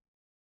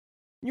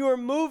 You are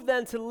moved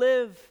then to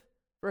live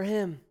for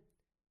him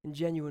in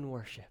genuine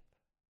worship.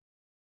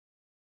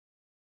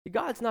 See,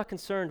 God's not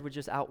concerned with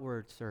just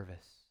outward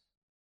service.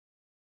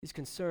 He's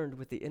concerned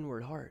with the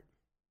inward heart.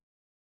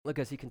 Look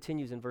as he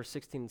continues in verse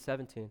 16 and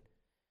 17.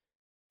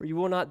 For you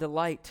will not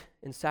delight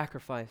in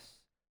sacrifice,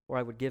 or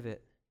I would give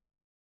it.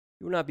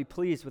 You will not be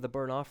pleased with a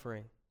burnt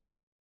offering.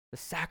 The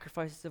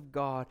sacrifices of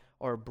God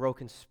are a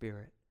broken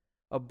spirit.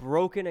 A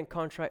broken and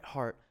contrite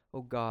heart,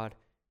 O God,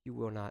 you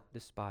will not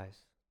despise.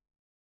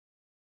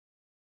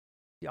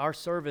 See, our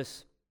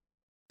service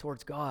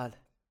towards God,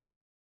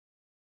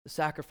 the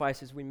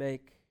sacrifices we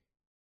make,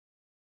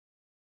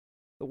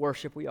 the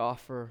worship we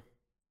offer,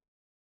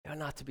 they are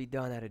not to be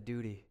done out of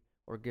duty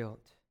or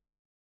guilt,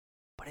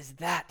 but is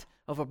that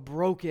of a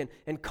broken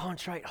and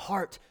contrite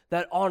heart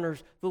that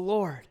honors the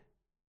Lord.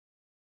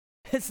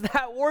 It's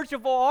that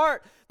worshipful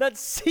heart that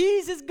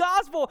sees his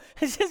gospel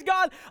and says,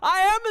 God, I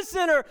am a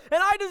sinner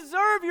and I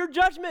deserve your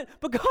judgment,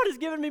 but God has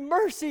given me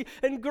mercy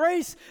and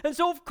grace. And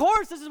so, of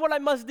course, this is what I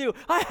must do.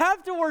 I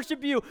have to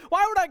worship you.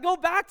 Why would I go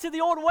back to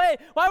the old way?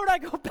 Why would I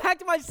go back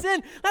to my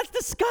sin? That's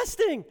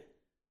disgusting.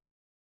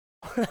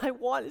 What I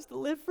want is to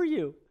live for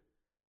you.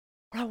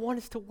 What I want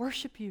is to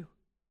worship you.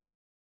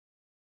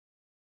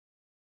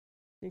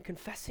 In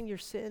confessing your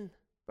sin,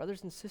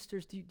 brothers and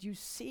sisters, do you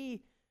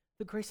see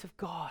the grace of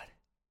God?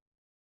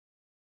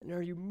 And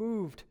are you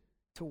moved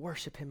to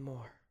worship him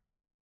more?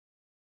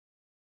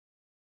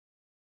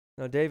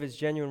 Now, David's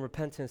genuine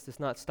repentance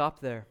does not stop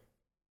there.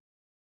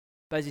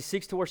 But as he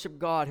seeks to worship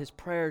God, his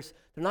prayers,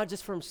 they're not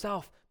just for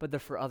himself, but they're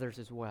for others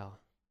as well.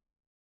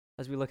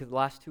 As we look at the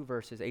last two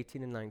verses,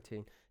 18 and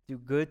 19, do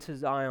good to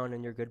Zion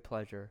in your good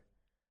pleasure.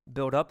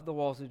 Build up the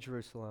walls of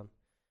Jerusalem,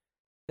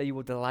 that you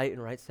will delight in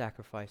right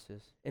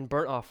sacrifices, in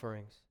burnt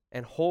offerings,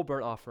 and whole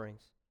burnt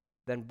offerings.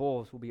 Then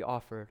bulls will be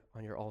offered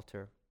on your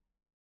altar.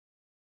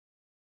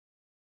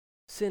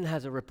 Sin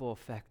has a ripple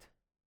effect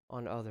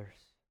on others.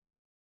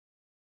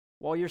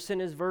 While your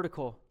sin is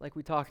vertical, like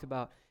we talked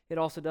about, it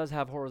also does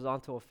have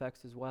horizontal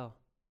effects as well.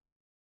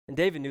 And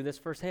David knew this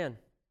firsthand.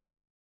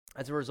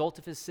 As a result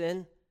of his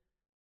sin,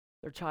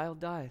 their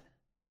child died.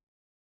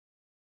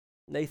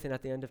 Nathan,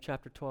 at the end of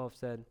chapter 12,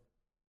 said,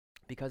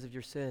 because of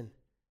your sin,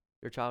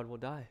 your child will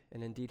die.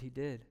 And indeed he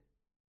did.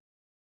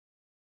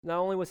 Not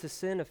only was his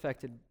child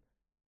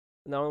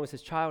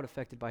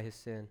affected by his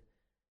sin,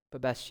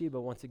 but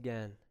Bathsheba once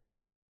again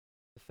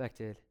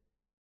affected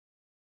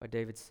by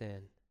David's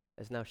sin,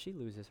 as now she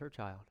loses her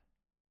child.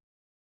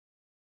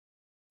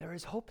 There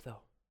is hope, though.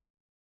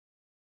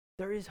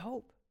 There is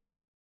hope.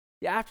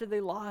 Yeah, after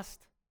they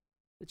lost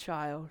the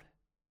child,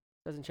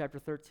 it says in chapter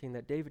 13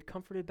 that David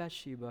comforted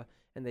Bathsheba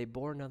and they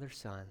bore another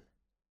son.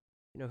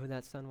 You know who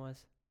that son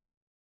was?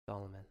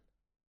 Solomon.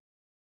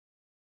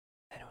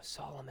 And it was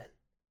Solomon.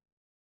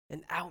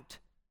 And out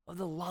of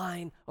the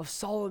line of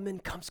Solomon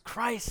comes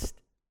Christ.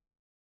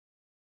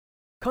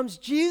 Comes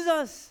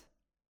Jesus.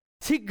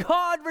 See,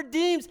 God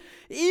redeems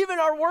even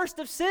our worst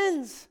of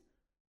sins.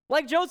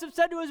 Like Joseph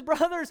said to his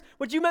brothers,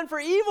 what you meant for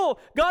evil,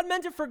 God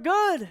meant it for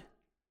good.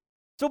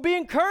 So be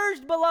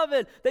encouraged,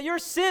 beloved, that your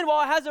sin,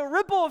 while it has a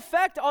ripple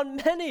effect on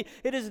many,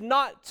 it is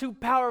not too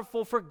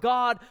powerful for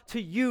God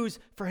to use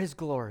for his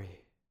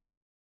glory.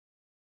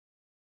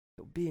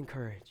 So be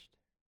encouraged.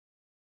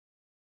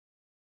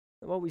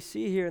 And what we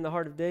see here in the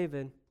heart of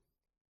David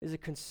is a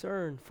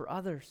concern for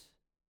others.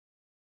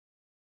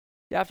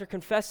 After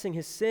confessing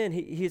his sin,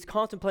 he is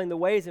contemplating the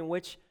ways in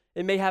which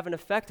it may have an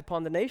effect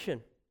upon the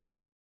nation.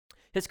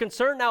 His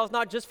concern now is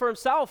not just for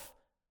himself,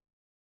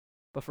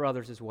 but for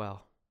others as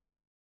well.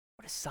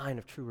 What a sign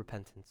of true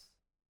repentance.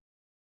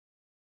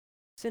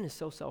 Sin is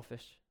so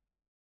selfish,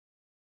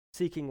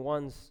 seeking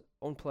one's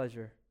own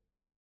pleasure.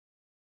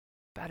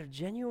 But out of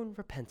genuine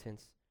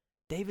repentance,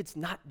 David's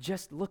not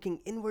just looking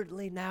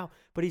inwardly now,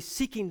 but he's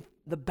seeking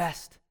the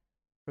best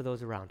for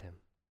those around him.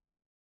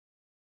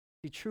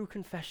 The true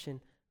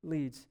confession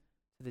leads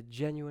to the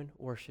genuine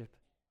worship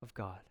of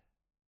God.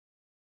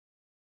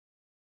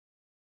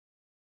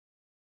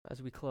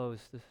 As we close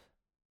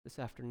this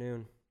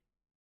afternoon,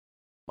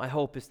 my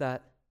hope is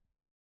that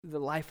through the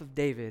life of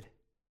David,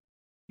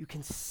 you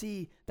can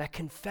see that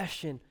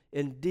confession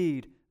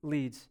indeed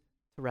leads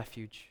to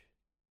refuge.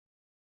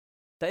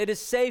 That it is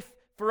safe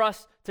for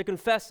us to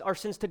confess our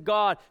sins to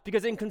God,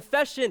 because in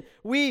confession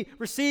we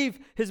receive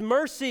his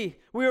mercy,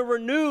 we are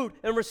renewed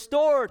and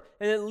restored,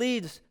 and it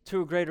leads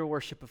to a greater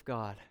worship of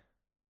God.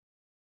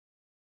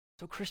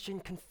 So Christian,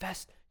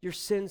 confess your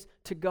sins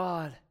to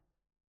God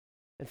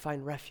and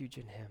find refuge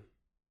in him.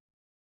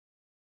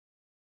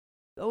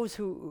 Those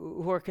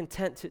who are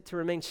content to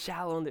remain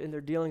shallow in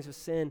their dealings with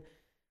sin,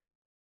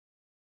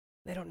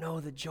 They don't know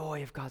the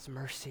joy of God's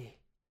mercy.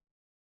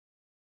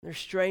 They're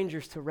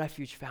strangers to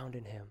refuge found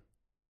in Him.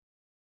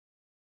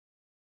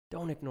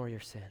 Don't ignore your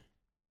sin.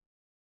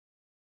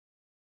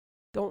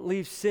 Don't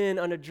leave sin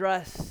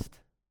unaddressed.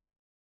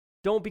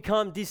 Don't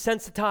become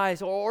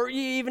desensitized or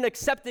even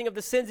accepting of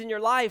the sins in your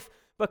life,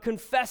 but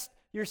confess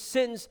your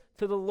sins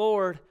to the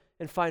Lord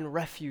and find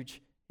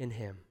refuge in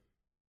Him.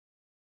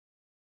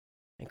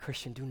 And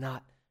Christian, do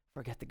not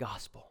forget the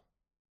gospel.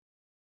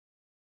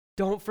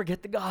 Don't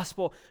forget the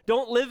gospel.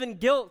 Don't live in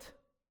guilt.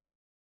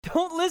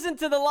 Don't listen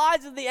to the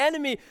lies of the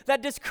enemy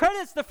that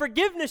discredits the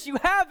forgiveness you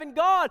have in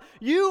God.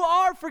 You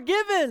are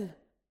forgiven.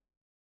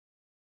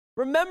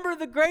 Remember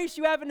the grace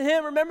you have in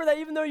Him. Remember that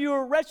even though you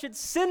were a wretched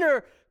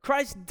sinner,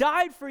 Christ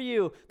died for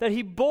you, that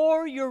He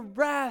bore your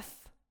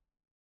wrath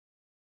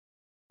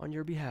on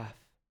your behalf.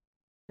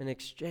 In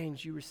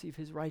exchange, you receive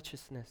His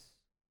righteousness.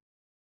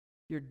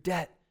 Your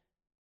debt,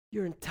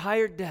 your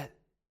entire debt,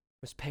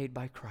 was paid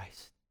by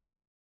Christ.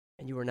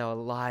 And you are now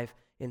alive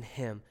in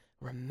Him.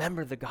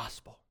 Remember the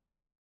gospel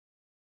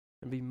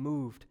and be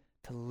moved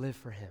to live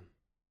for Him.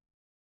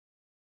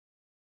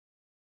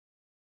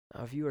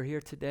 Now, if you are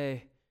here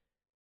today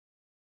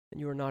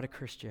and you are not a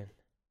Christian,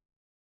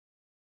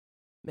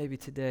 maybe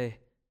today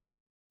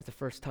is the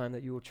first time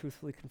that you will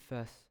truthfully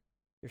confess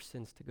your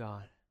sins to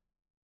God.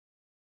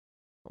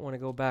 I want to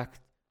go back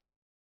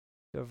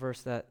to a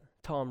verse that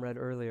Tom read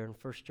earlier in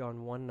 1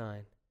 John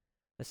 1:9.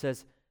 It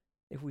says,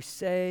 if we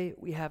say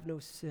we have no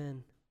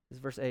sin, this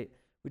is verse 8,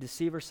 we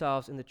deceive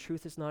ourselves and the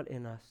truth is not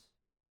in us.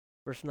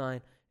 Verse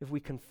 9, if we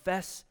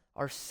confess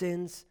our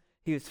sins,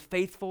 He is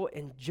faithful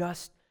and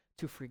just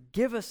to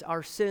forgive us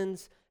our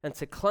sins and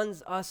to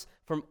cleanse us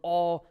from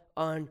all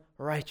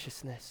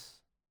unrighteousness.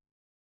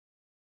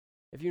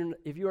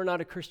 If you are not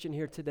a Christian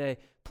here today,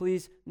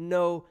 please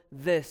know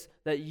this,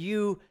 that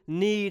you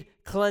need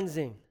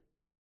cleansing.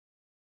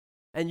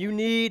 And you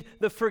need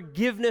the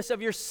forgiveness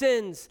of your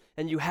sins,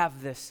 and you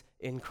have this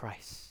in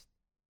Christ.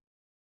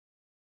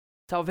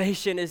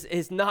 Salvation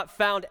is not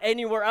found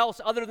anywhere else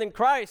other than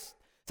Christ.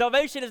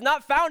 Salvation is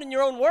not found in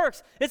your own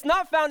works. It's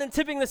not found in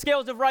tipping the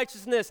scales of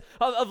righteousness,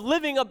 of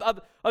living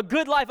a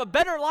good life, a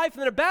better life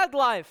than a bad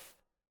life.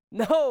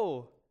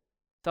 No.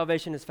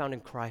 Salvation is found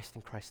in Christ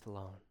and Christ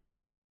alone.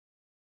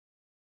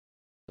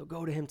 So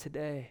go to Him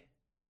today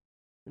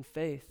in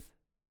faith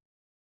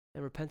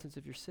and repentance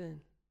of your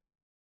sin.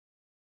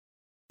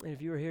 And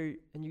if you are here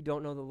and you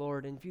don't know the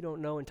Lord, and if you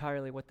don't know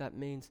entirely what that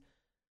means,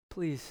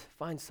 please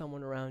find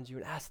someone around you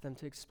and ask them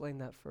to explain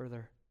that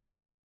further.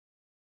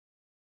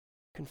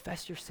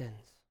 Confess your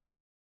sins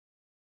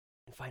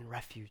and find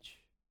refuge.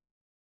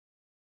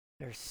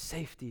 There is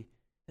safety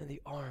in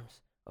the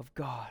arms of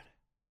God.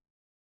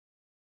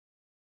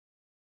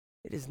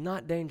 It is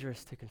not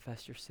dangerous to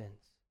confess your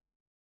sins,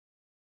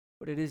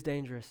 but it is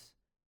dangerous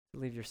to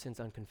leave your sins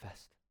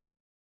unconfessed.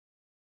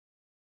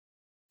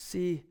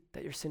 See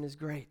that your sin is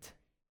great,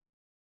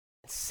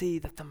 and see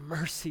that the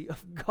mercy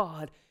of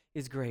God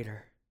is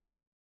greater.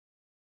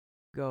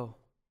 Go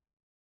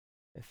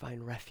and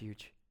find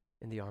refuge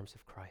in the arms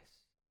of Christ.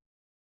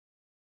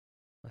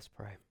 Let's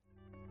pray.